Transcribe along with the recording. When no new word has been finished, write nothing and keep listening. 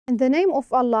In the name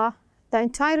of Allah, the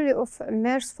entirely of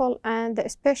merciful and the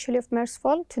especially of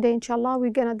merciful, today inshallah we're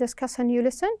gonna discuss a new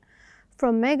lesson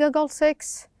from Mega Goal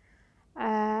 6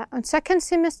 on second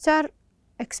semester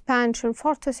expansion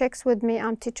 4 to 6 with me.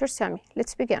 I'm teacher Sami.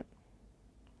 Let's begin.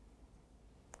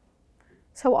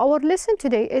 So our lesson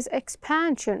today is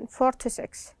expansion 4 to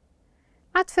 6.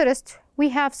 At first, we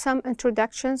have some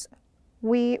introductions.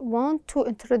 We want to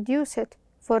introduce it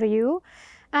for you,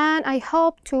 and I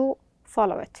hope to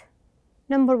follow it.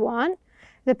 Number one,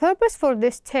 the purpose for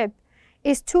this tip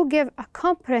is to give a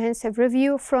comprehensive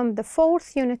review from the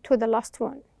 4th unit to the last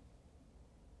one.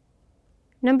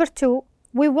 Number two,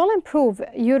 we will improve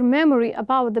your memory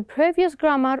about the previous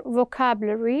grammar,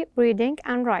 vocabulary, reading,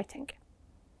 and writing.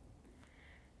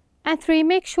 And three,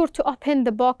 make sure to open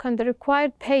the book on the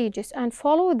required pages and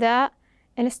follow the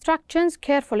instructions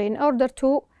carefully in order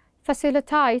to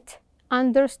facilitate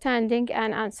understanding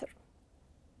and answer.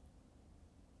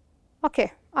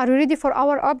 Okay, are you ready for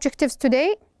our objectives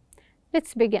today?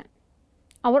 Let's begin.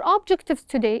 Our objectives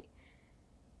today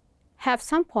have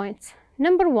some points.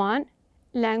 Number one,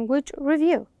 language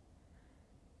review.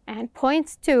 And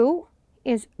point two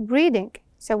is reading.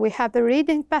 So we have the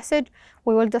reading passage,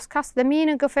 we will discuss the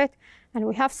meaning of it, and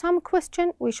we have some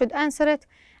question, we should answer it,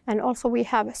 and also we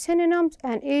have synonyms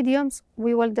and idioms,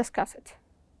 we will discuss it.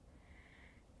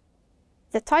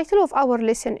 The title of our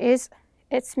lesson is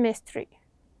It's Mystery.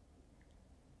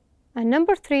 And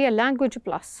number three, a language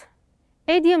plus.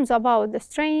 Idioms about the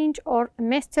strange or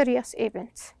mysterious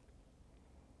events.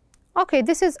 Okay,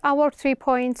 this is our 3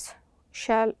 points.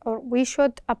 We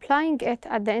should applying it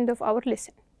at the end of our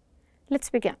lesson. Let's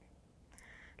begin.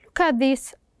 Look at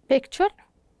this picture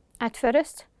at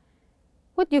first.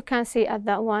 What you can see at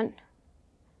that one?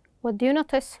 What do you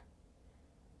notice?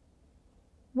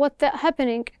 What the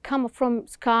happening come from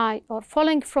sky or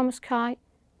falling from sky?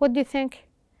 What do you think?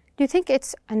 Do you think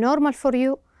it's a normal for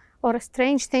you, or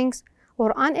strange things,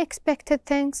 or unexpected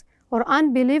things, or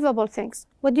unbelievable things?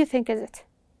 What do you think is it?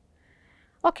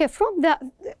 Okay, from that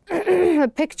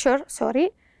picture,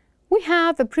 we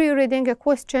have a pre-reading a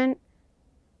question.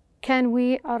 Can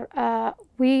we, or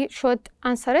we should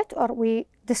answer it, or we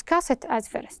discuss it as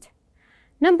first.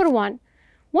 Number one,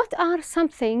 what are some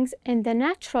things in the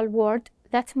natural world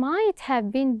that might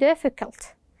have been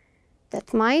difficult?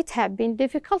 That might have been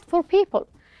difficult for people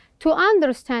to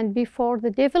understand before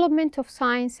the development of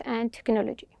science and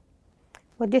technology.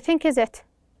 What do you think is it?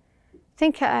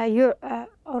 Think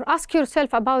or ask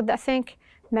yourself about that thing.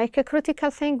 Make a critical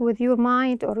thing with your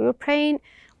mind or your brain.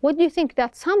 What do you think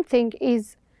that something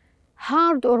is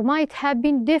hard or might have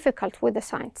been difficult with the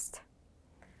science?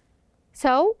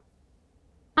 So,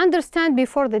 understand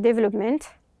before the development.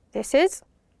 This is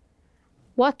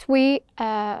what we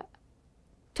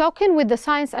talking with the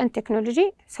science and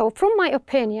technology. So from my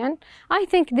opinion, I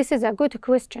think this is a good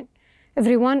question.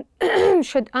 Everyone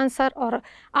should answer or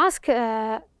ask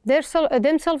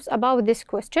themselves about this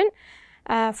question.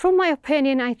 From my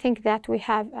opinion, I think that we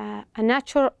have a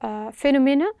natural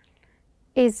phenomena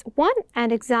is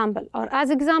an example or as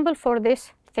example for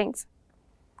these things.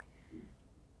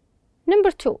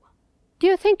 Number two, do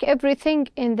you think everything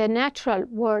in the natural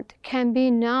world can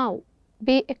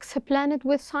be explained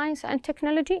with science and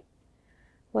technology?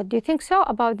 What do you think so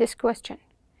about this question?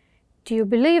 Do you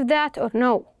believe that or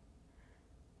no?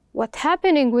 What's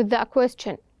happening with that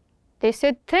question? They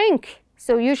said think,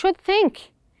 so you should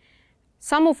think.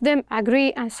 Some of them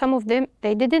agree and some of them,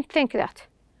 they didn't think that.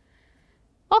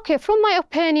 Okay, from my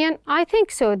opinion, I think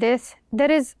so.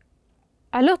 There is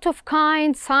a lot of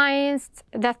science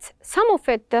that some of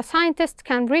it, the scientists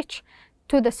can reach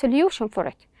to the solution for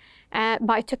it.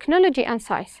 By technology and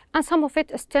science, and some of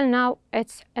it still now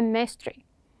it's a mystery.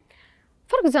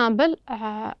 For example,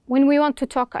 when we want to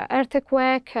talk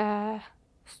earthquake,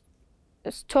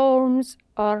 storms,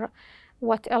 or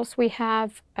what else we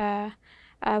have,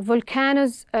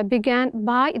 volcanoes began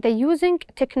by the using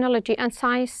technology and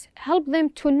science help them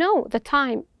to know the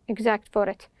time exact for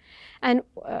it, and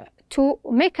to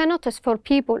make a notice for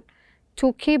people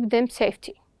to keep them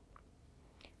safety.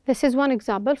 This is one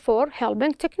example for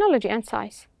helping technology and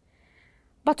science.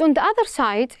 But on the other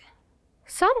side,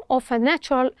 some of a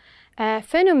natural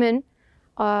phenomenon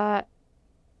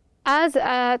as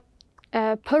a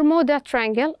Bermuda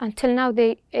Triangle, until now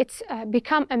it's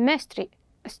become a mystery,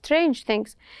 strange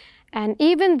things. And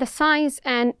even the science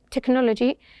and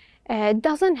technology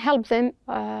doesn't help them,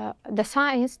 the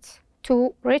science,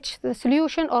 to reach the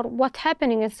solution or what's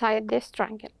happening inside this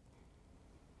triangle.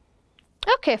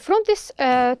 Okay, from this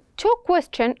two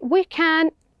questions, we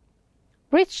can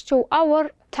reach to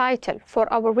our title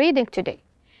for our reading today.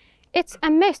 It's a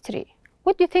mystery.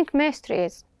 What do you think mystery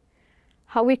is?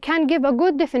 how we can give a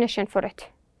good definition for it,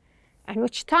 and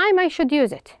which time I should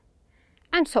use it,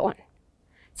 and so on.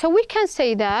 So we can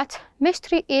say that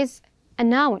mystery is a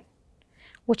noun,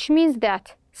 which means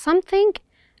that something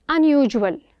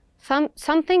unusual,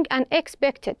 something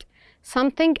unexpected,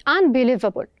 something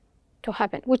unbelievable to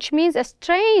happen, which means a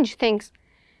strange things,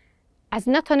 as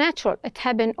not a natural, it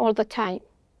happen all the time.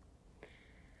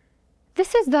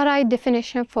 This is the right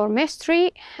definition for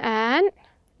mystery, and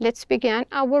let's begin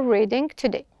our reading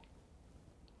today.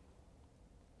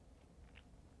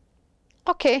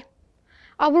 Okay,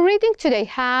 our reading today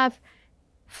have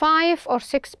 5 or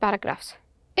 6 paragraphs.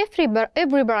 Every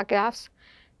paragraph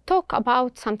talks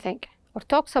about something,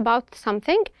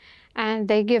 and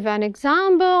they give an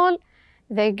example,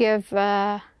 they give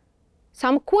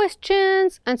some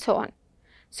questions, and so on.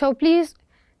 So please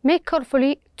make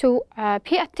carefully to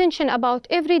pay attention about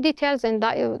every details in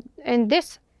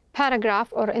this paragraph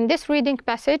or in this reading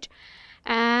passage,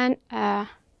 and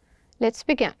let's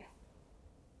begin.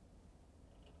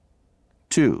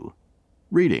 2.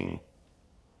 Reading.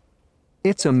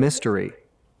 It's a mystery.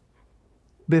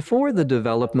 Before the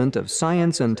development of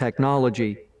science and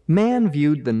technology, man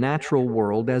viewed the natural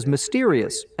world as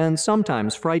mysterious and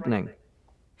sometimes frightening.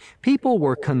 People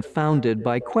were confounded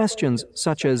by questions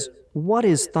such as, what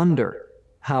is thunder?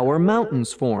 How are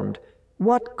mountains formed?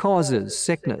 What causes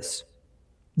sickness?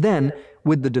 Then,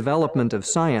 with the development of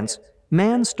science,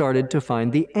 man started to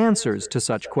find the answers to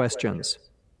such questions.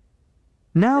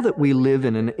 Now that we live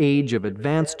in an age of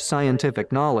advanced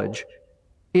scientific knowledge,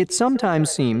 it sometimes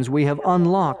seems we have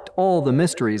unlocked all the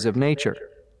mysteries of nature.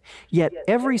 Yet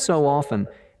every so often,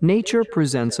 nature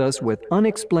presents us with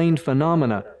unexplained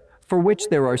phenomena for which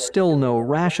there are still no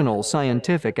rational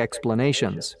scientific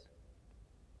explanations.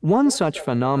 One such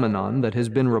phenomenon that has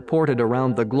been reported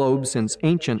around the globe since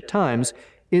ancient times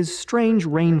is strange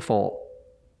rainfall.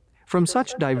 From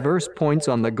such diverse points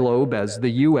on the globe as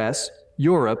the US,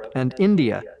 Europe, and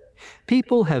India,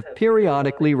 people have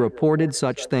periodically reported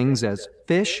such things as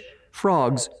fish,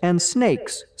 frogs, and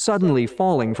snakes suddenly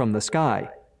falling from the sky.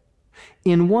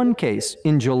 In one case,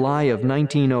 in July of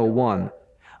 1901,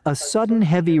 a sudden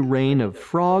heavy rain of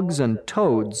frogs and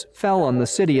toads fell on the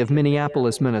city of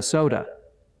Minneapolis, Minnesota.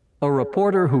 A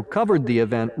reporter who covered the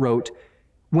event wrote,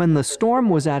 "When the storm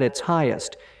was at its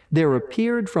highest, there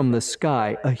appeared from the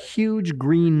sky a huge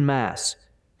green mass.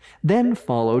 Then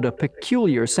followed a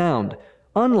peculiar sound,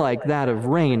 unlike that of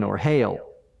rain or hail.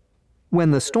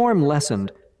 When the storm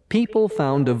lessened, people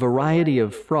found a variety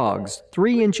of frogs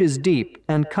 3 inches deep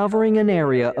and covering an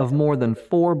area of more than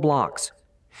 4 blocks,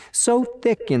 so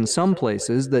thick in some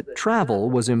places that travel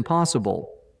was impossible."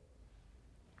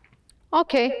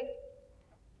 Okay.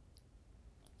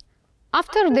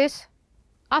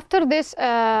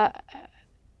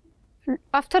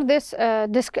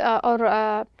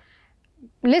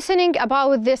 Listening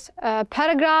about this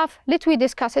paragraph, let us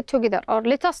discuss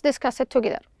it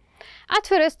together. At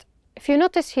first, if you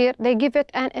notice here, they give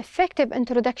it an effective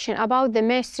introduction about the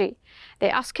mystery. They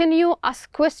asking you a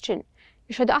question.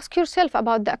 You should ask yourself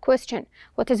about that question.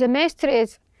 What is a mystery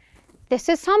is? This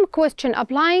is some question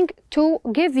applying to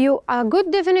give you a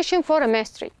good definition for a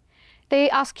mystery. They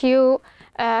ask you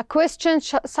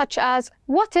questions such as,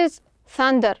 what is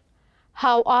thunder?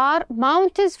 How are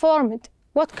mountains formed?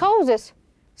 What causes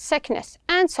sickness?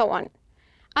 And so on.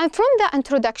 And from the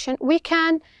introduction, we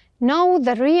can know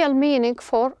the real meaning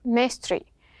for mystery.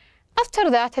 After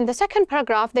that, in the second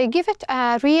paragraph, they give it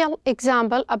a real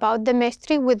example about the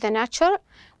mystery with the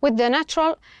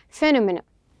natural phenomena.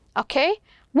 Okay?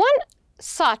 One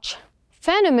such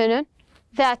phenomenon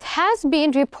that has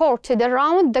been reported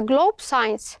around the globe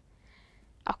science.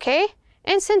 Okay?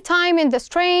 Ancient time in the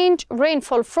strange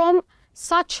rainfall from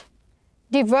such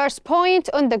diverse point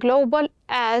on the global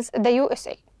as the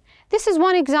USA. This is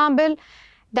one example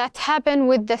that happened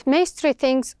with the mystery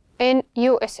things in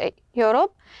USA,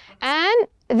 Europe, and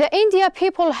the India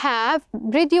people have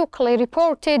periodically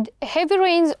reported heavy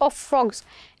rains of frogs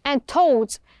and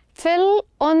toads fell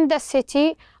on the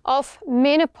city of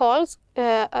Minneapolis,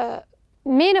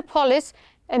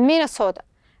 Minnesota.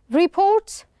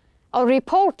 Reporter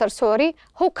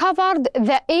who covered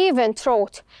the event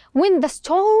wrote, when the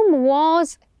storm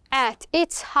was at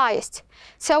its highest.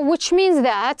 So which means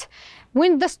that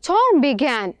when the storm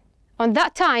began on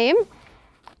that time,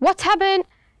 what happened?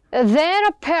 There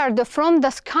appeared from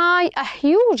the sky a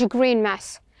huge green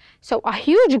mass. So a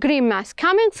huge green mass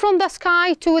coming from the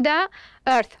sky to the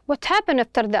earth. What happened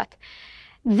after that?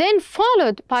 Then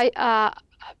followed by a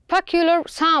peculiar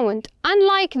sound,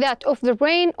 unlike that of the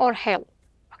rain or hail.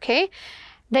 Okay,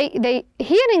 they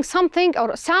hearing something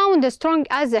or sound as strong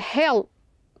as a hail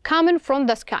coming from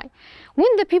the sky.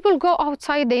 When the people go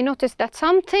outside, they notice that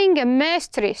something, a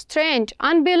mystery, strange,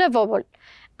 unbelievable,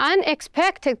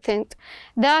 unexpected thing,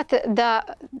 that the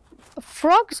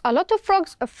frogs, a lot of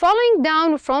frogs are falling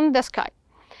down from the sky.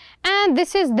 And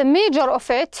this is the major of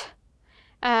it.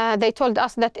 They told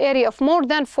us that area of more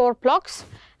than 4 blocks.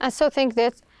 And so think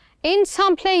that in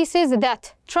some places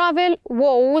that travel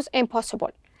was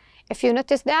impossible. If you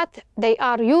notice that, they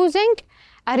are using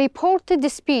a reported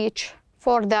speech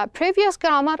for the previous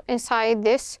grammar inside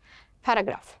this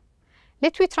paragraph.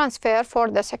 Let me transfer for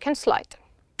the second slide.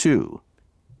 2.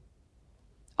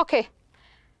 Okay.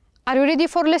 Are you ready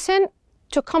for listen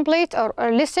to complete or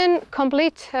listen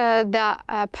complete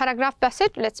the paragraph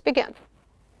passage? Let's begin.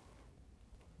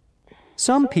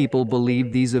 Some people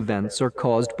believe these events are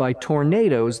caused by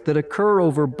tornadoes that occur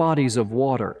over bodies of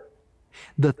water.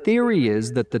 The theory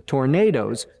is that the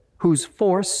tornadoes, whose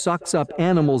force sucks up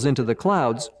animals into the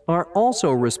clouds, are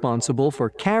also responsible for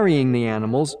carrying the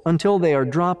animals until they are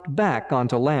dropped back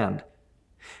onto land.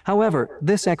 However,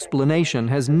 this explanation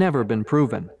has never been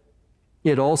proven.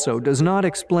 It also does not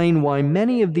explain why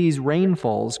many of these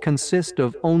rainfalls consist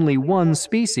of only one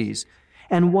species,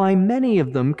 and why many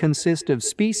of them consist of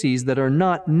species that are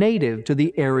not native to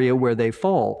the area where they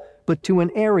fall, but to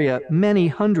an area many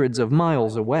hundreds of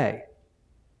miles away.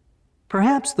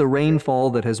 Perhaps the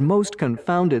rainfall that has most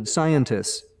confounded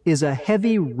scientists is a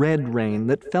heavy red rain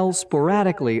that fell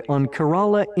sporadically on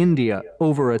Kerala, India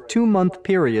over a 2-month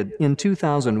period in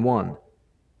 2001.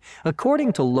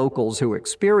 According to locals who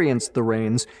experienced the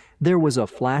rains, there was a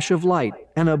flash of light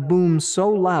and a boom so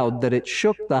loud that it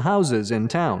shook the houses in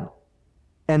town.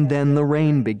 And then the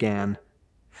rain began.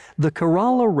 The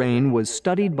Kerala rain was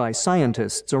studied by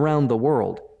scientists around the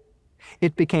world.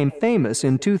 It became famous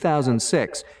in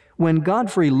 2006 when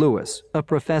Godfrey Lewis, a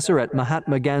professor at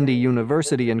Mahatma Gandhi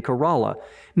University in Kerala,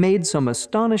 made some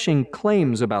astonishing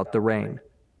claims about the rain.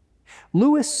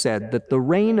 Lewis said that the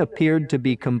rain appeared to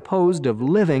be composed of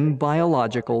living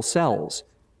biological cells.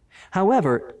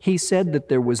 However, he said that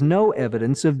there was no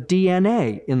evidence of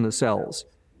DNA in the cells.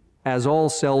 As all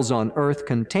cells on Earth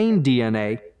contain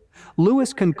DNA,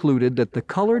 Lewis concluded that the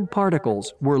colored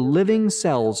particles were living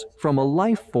cells from a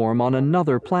life form on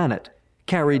another planet,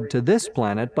 carried to this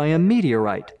planet by a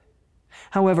meteorite.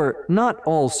 However, not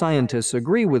all scientists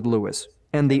agree with Lewis,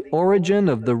 and the origin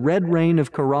of the red rain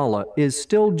of Kerala is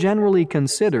still generally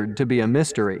considered to be a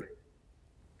mystery.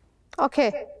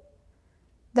 Okay.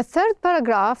 The third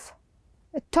paragraph,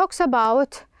 it talks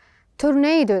about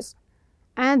tornadoes,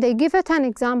 and they give it an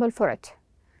example for it.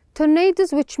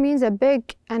 Tornadoes, which means a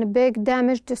big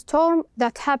damaged storm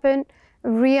that happen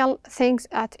real things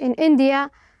in India,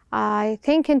 I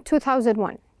think in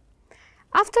 2001.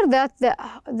 After that,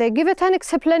 they give it an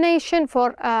explanation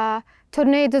for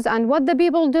tornadoes and what the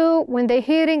people do when they're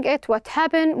hearing it, what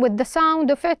happened with the sound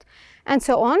of it, and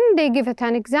so on. They give it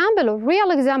an example, a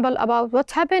real example about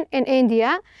what happened in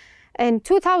India in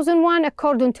 2001.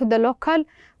 According to the local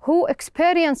who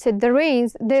experienced the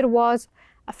rains, there was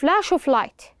a flash of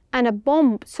light and a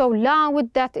bomb so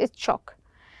loud that it shook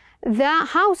the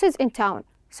houses in town.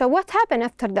 So what happened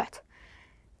after that?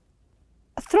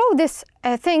 Through these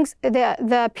things,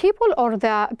 the people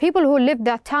who lived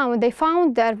that town, they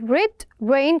found that red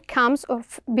rain comes or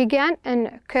began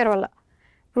in Kerala.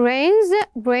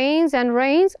 Rains,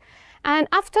 and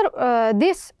after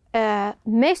this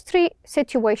mystery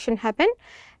situation happened,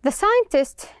 the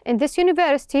scientists in this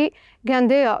university,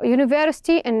 Gandhi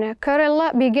University in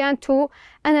Kerala, began to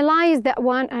analyze that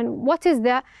one and what is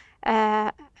the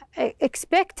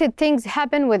expected things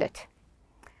happen with it.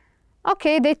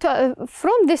 Okay,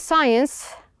 from this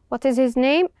science, what is his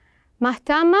name?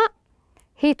 Mahatma,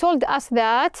 he told us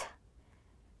that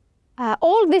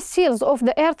all the cells of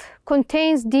the earth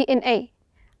contains DNA.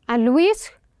 And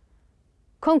Lewis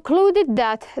concluded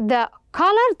that the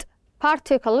colored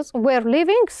particles were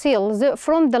living cells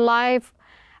from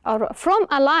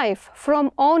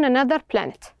on another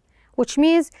planet, which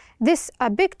means a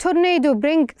big tornado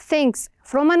bring things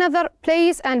from another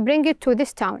place and bring it to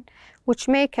this town, which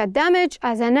make a damage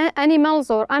as animals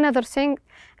or another thing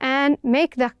and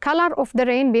make the color of the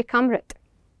rain become red.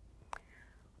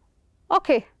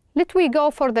 Okay, let me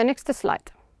go for the next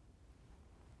slide.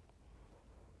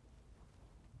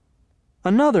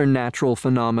 Another natural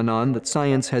phenomenon that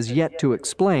science has yet to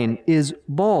explain is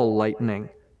ball lightning.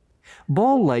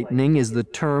 Ball lightning is the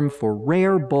term for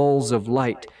rare balls of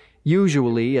light,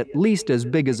 usually at least as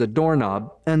big as a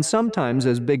doorknob and sometimes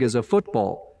as big as a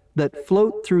football, that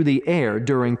float through the air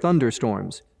during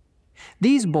thunderstorms.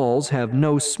 These balls have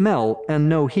no smell and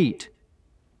no heat.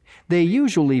 They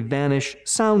usually vanish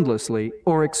soundlessly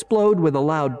or explode with a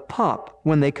loud pop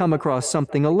when they come across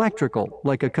something electrical,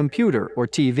 like a computer or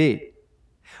TV.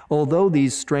 Although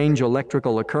these strange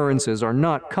electrical occurrences are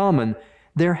not common,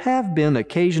 there have been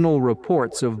occasional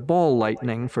reports of ball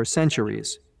lightning for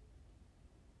centuries.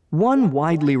 One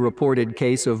widely reported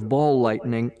case of ball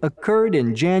lightning occurred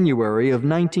in January of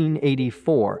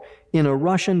 1984 in a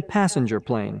Russian passenger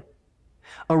plane.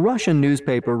 A Russian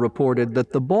newspaper reported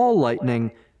that the ball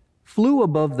lightning flew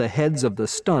above the heads of the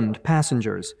stunned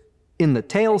passengers. In the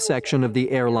tail section of the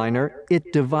airliner,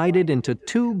 it divided into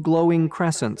two glowing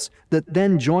crescents that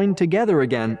then joined together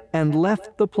again and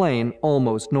left the plane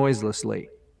almost noiselessly.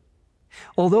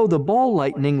 Although the ball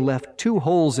lightning left two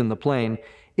holes in the plane,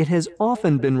 it has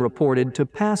often been reported to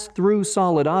pass through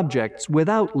solid objects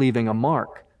without leaving a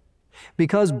mark.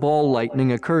 Because ball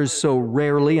lightning occurs so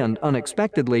rarely and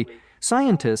unexpectedly,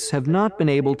 scientists have not been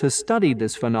able to study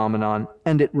this phenomenon,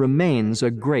 and it remains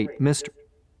a great mystery.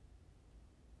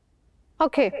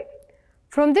 Okay,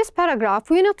 from this paragraph,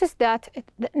 we notice that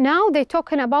now they're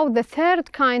talking about the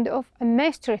third kind of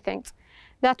mystery things,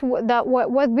 that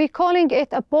what we're calling it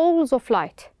a poles of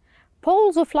light.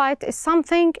 Poles of light is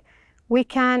something we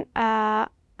can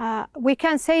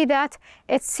say that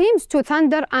it seems to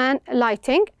thunder and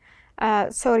lightning.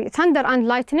 Thunder and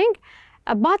lightning,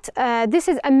 but this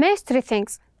is a mystery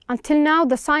things. Until now,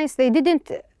 the science, they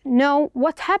didn't know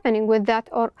what's happening with that,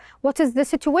 or what is the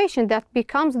situation that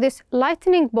becomes this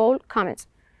lightning bolt comes.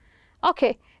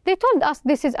 Okay, they told us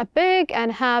this is a big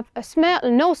and have a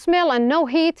no smell and no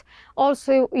heat,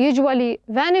 also usually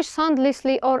vanish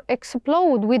soundlessly or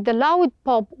explode with the loud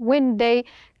pop when they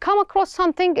come across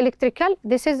something electrical.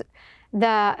 This is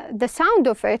the sound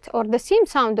of it, or the same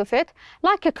sound of it,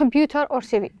 like a computer or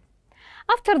TV.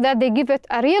 After that, they give it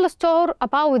a real story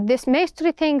about this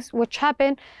mystery things which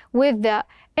happen with the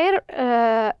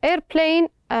airplane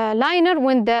liner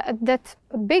when that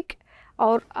big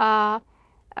or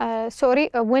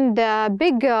when the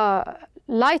big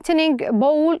lightning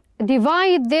bolt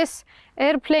divide this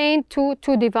airplane to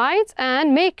two divides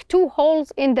and make two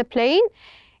holes in the plane.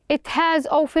 It has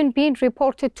often been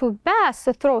reported to pass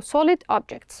through solid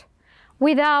objects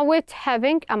without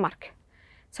having a mark.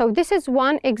 So this is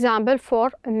one example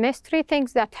for mystery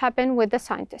things that happen with the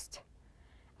scientist.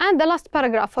 And the last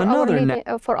paragraph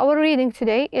for our reading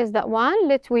today is that one.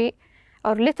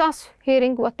 Let us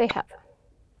hearing what they have.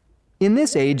 In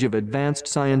this age of advanced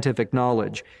scientific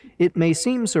knowledge, it may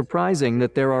seem surprising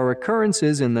that there are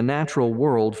occurrences in the natural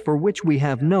world for which we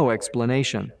have no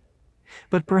explanation.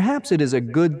 But perhaps it is a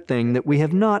good thing that we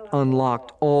have not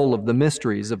unlocked all of the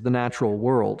mysteries of the natural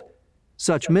world.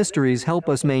 Such mysteries help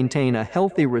us maintain a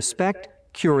healthy respect,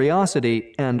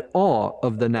 curiosity, and awe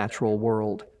of the natural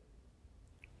world.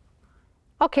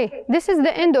 Okay, this is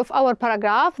the end of our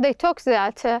paragraph. They talk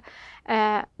that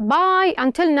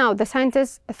until now, the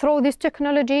scientists, through this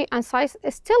technology and science,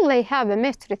 still they have a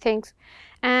mystery things.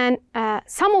 And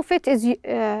some of it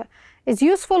is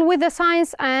useful with the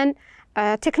science and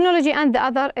technology, and the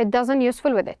other, it doesn't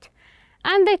useful with it.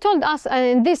 And they told us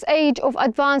in this age of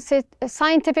advanced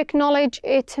scientific knowledge,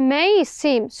 it may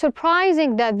seem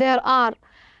surprising that there are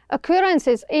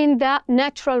occurrences in the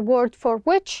natural world for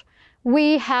which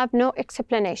we have no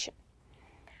explanation.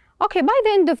 Okay, by the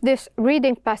end of this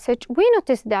reading passage, we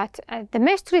notice that the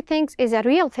mystery things is a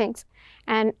real things.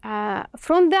 And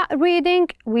from that reading,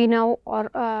 we know, or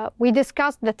we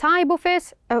discussed the type of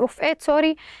it,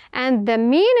 and the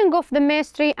meaning of the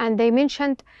mystery, and they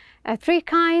mentioned three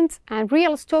kinds and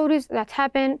real stories that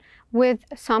happen with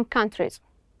some countries.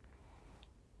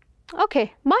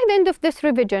 Okay, by the end of this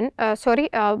revision,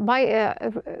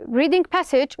 reading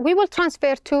passage, we will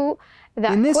transfer to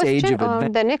the question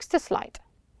on the next slide.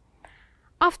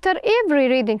 After every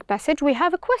reading passage, we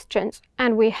have questions,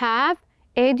 and we have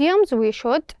idioms. We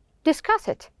should discuss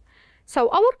it. So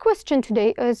our question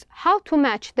today is how to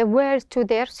match the words to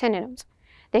their synonyms.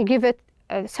 They give it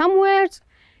some words.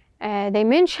 They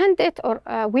mentioned it, or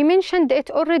we mentioned it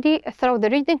already through the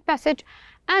reading passage,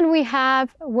 and we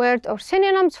have words or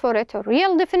synonyms for it, or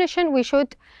real definition we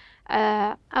should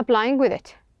applying with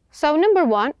it. So number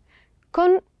one,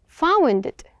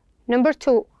 confounded. Number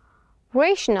two,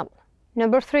 rational.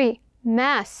 Number three,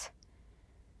 mass,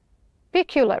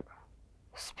 peculiar,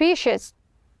 species,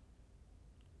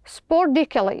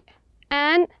 sporadically,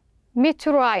 and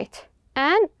meteorite,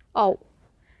 and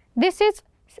this is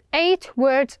 8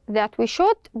 words that we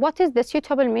should. What is the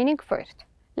suitable meaning for it?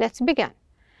 Let's begin.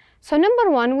 So number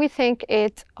one, we think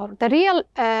it, or the real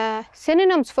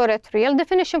synonyms for it, real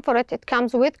definition for it, it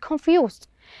comes with confused,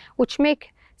 which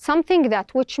make something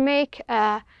that, which make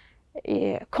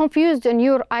confused in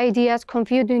your ideas,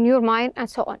 confused in your mind, and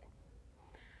so on.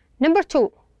 Number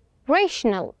 2,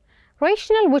 rational.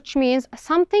 Rational, which means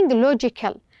something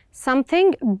logical,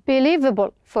 something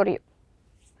believable for you.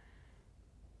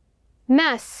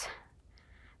 Mass.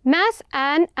 Mass,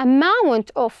 an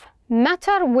amount of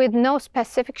matter with no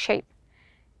specific shape.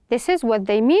 This is what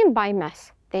they mean by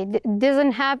mass. It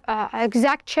doesn't have an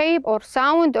exact shape or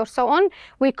sound or so on.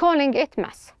 We're calling it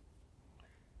mass.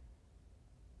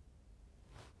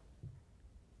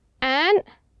 And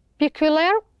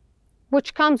peculiar,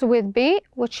 which comes with B,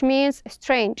 which means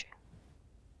strange.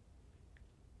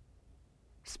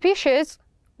 Species,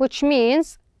 which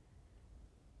means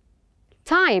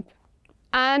type.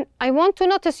 And I want to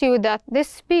notice you that this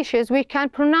species we can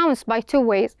pronounce by 2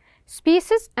 ways,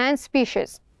 species and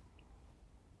species.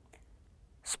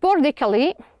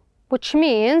 Sporadically, which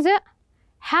means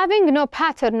having no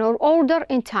pattern or order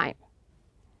in time.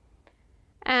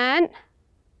 And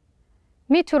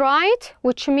meteorite,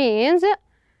 which means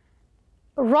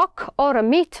rock or a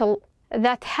metal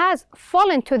that has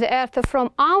fallen to the earth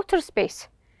from outer space.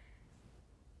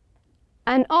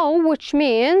 And O, which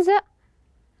means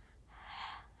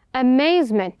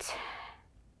amazement.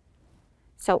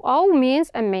 So O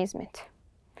means amazement.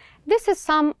 This is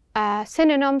some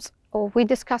synonyms we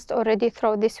discussed already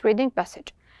through this reading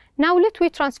passage. Now let me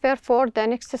transfer for the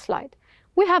next slide.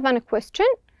 We have a question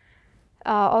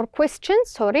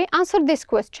answer this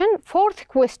question. 4th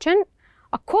question,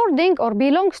 according or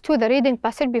belongs to the reading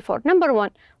passage before. Number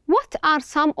 1, what are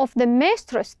some of the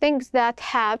mysterious things that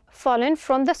have fallen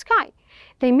from the sky?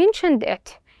 They mentioned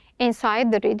it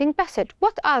inside the reading passage.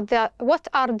 What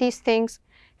are these things?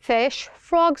 Fish,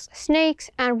 frogs, snakes,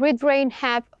 and red rain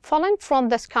have fallen from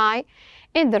the sky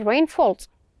in the rainfalls.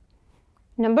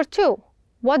 Number 2,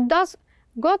 what does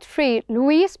Godfrey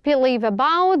Lewis believe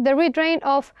about the red rain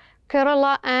of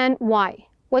Kerala and why?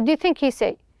 What do you think he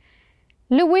said?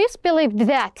 Lewis believed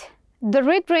that the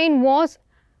red rain was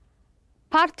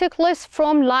particles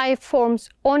from life forms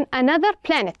on another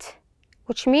planet,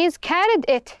 which means carried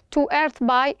it to Earth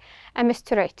by a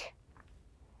meteorite.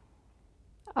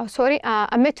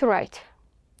 A meteorite.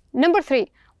 Number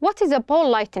 3, what is a ball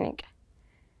lightning?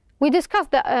 We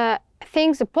discussed the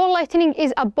things. Ball lightning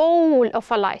is a ball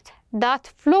of a light that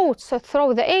floats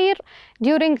through the air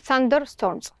during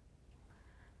thunderstorms.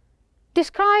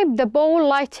 Describe the ball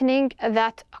lightning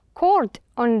that occurred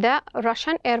on the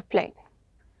Russian airplane.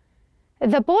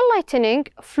 The ball lightning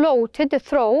floated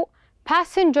through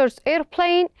passengers'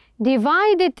 airplane,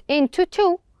 divided into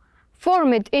 2,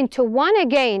 formed into 1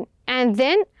 again, and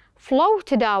then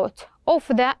floated out of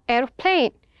the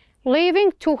airplane,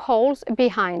 leaving 2 holes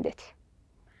behind it.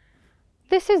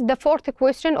 This is the 4th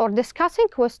question or discussing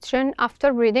question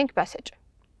after reading passage.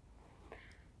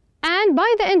 And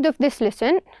by the end of this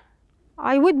lesson,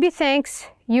 I would thank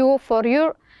you for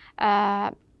your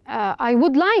I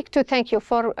would like to thank you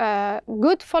for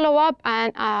good follow-up,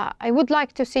 and I would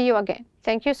like to see you again.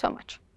 Thank you so much.